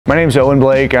My name is Owen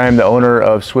Blake. I'm the owner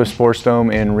of Swift Sports Dome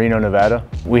in Reno, Nevada.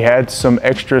 We had some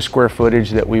extra square footage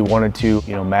that we wanted to,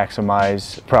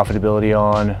 maximize profitability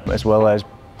on, as well as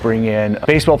bring in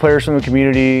baseball players from the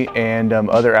community and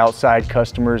other outside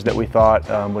customers that we thought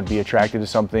would be attracted to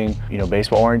something,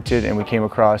 baseball oriented. And we came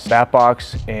across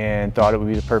BatBox and thought it would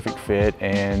be the perfect fit,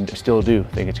 and still do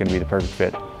think it's going to be the perfect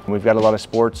fit. We've got a lot of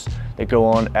sports that go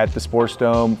on at the Sports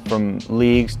Dome, from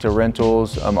leagues to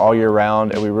rentals all year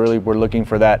round, and we really were looking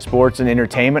for that sports and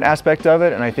entertainment aspect of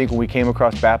it. And I think when we came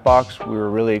across BatBox, we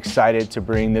were really excited to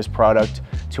bring this product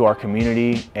to our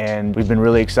community, and we've been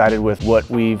really excited with what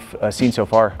we've seen so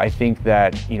far. I think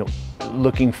that,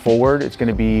 looking forward, it's going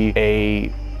to be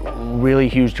a really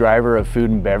huge driver of food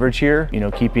and beverage here,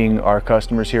 keeping our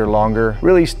customers here longer,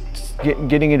 really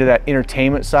getting into that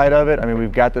entertainment side of it. I mean,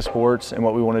 we've got the sports, and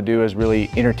what we want to do is really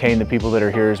entertain the people that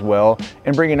are here as well,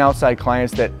 and bring in outside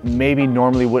clients that maybe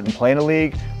normally wouldn't play in a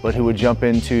league, but who would jump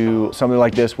into something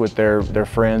like this with their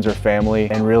friends or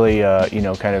family, and really,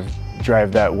 kind of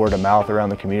drive that word of mouth around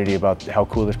the community about how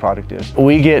cool this product is.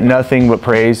 We get nothing but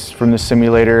praise from the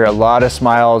simulator, a lot of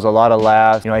smiles, a lot of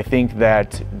laughs. I think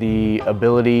that the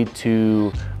ability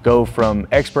to go from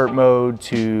expert mode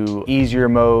to easier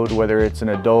mode, whether it's an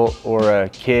adult or a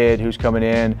kid who's coming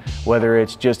in, whether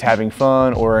it's just having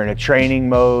fun or in a training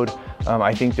mode,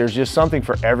 I think there's just something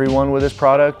for everyone with this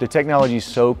product. The technology is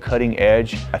so cutting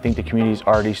edge. I think the community is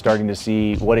already starting to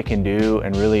see what it can do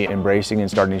and really embracing and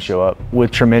starting to show up with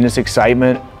tremendous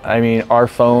excitement. I mean, our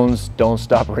phones don't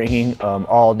stop ringing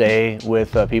all day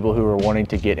with people who are wanting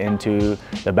to get into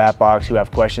the BatBox, who have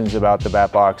questions about the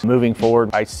BatBox. Moving forward,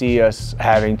 I see us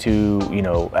having to,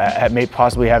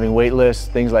 possibly having wait lists,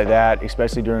 things like that,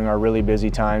 especially during our really busy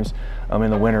times in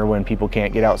the winter when people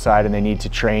can't get outside and they need to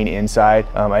train inside.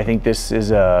 I think this is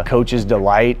a coach's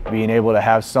delight, being able to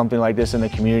have something like this in the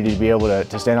community, to be able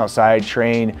to stand outside,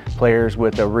 train players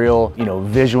with a real,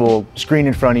 visual screen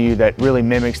in front of you that really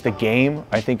mimics the game,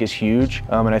 I think is huge.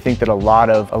 And I think that a lot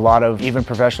of even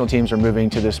professional teams are moving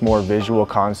to this more visual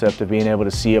concept of being able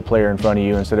to see a player in front of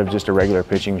you instead of just a regular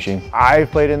pitching machine.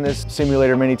 I've played in this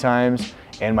simulator many times,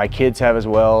 and my kids have as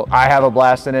well. I have a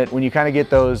blast in it. When you kind of get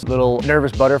those little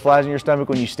nervous butterflies in your stomach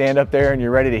when you stand up there and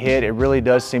you're ready to hit, it really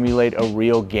does simulate a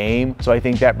real game. So I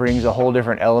think that brings a whole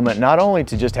different element, not only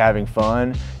to just having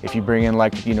fun, if you bring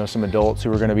in some adults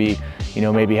who are gonna be,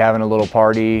 maybe having a little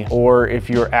party, or if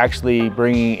you're actually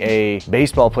bringing a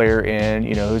baseball player in,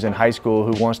 who's in high school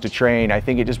who wants to train, I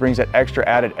think it just brings that extra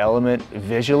added element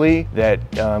visually that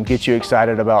gets you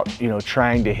excited about,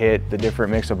 trying to hit the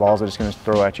different mix of balls that it's gonna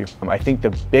throw at you. I think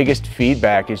the biggest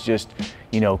feedback is just,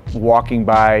 walking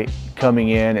by, coming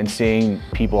in and seeing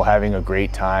people having a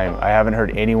great time. I haven't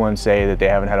heard anyone say that they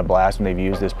haven't had a blast when they've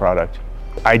used this product.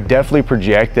 I definitely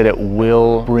project that it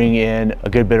will bring in a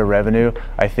good bit of revenue.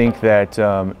 I think that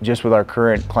just with our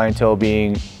current clientele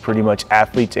being pretty much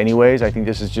athletes anyways, I think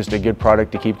this is just a good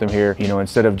product to keep them here.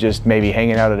 Instead of just maybe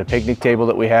hanging out at a picnic table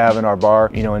that we have in our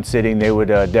bar, and sitting, they would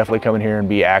definitely come in here and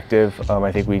be active.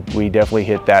 I think we definitely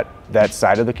hit that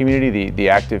side of the community, the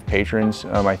active patrons.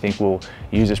 I think will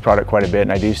use this product quite a bit,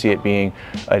 and I do see it being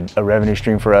a revenue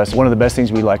stream for us. One of the best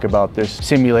things we like about this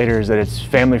simulator is that it's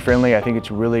family friendly. I think it's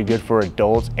really good for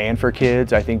adults and for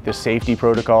kids. I think the safety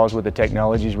protocols with the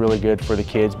technology is really good for the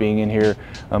kids being in here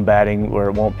batting, where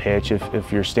it won't pitch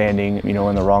if you're standing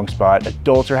in the wrong spot.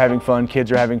 Adults are having fun,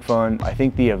 kids are having fun. I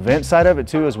think the event side of it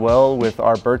too as well, with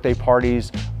our birthday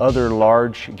parties, other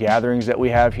large gatherings that we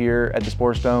have here at the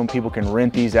Sports Dome, people can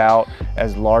rent these out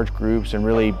as large groups and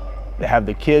really have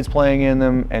the kids playing in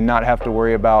them and not have to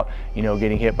worry about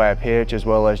getting hit by a pitch, as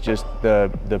well as just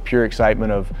the pure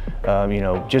excitement of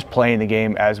just playing the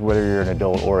game, as whether you're an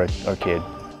adult or a kid.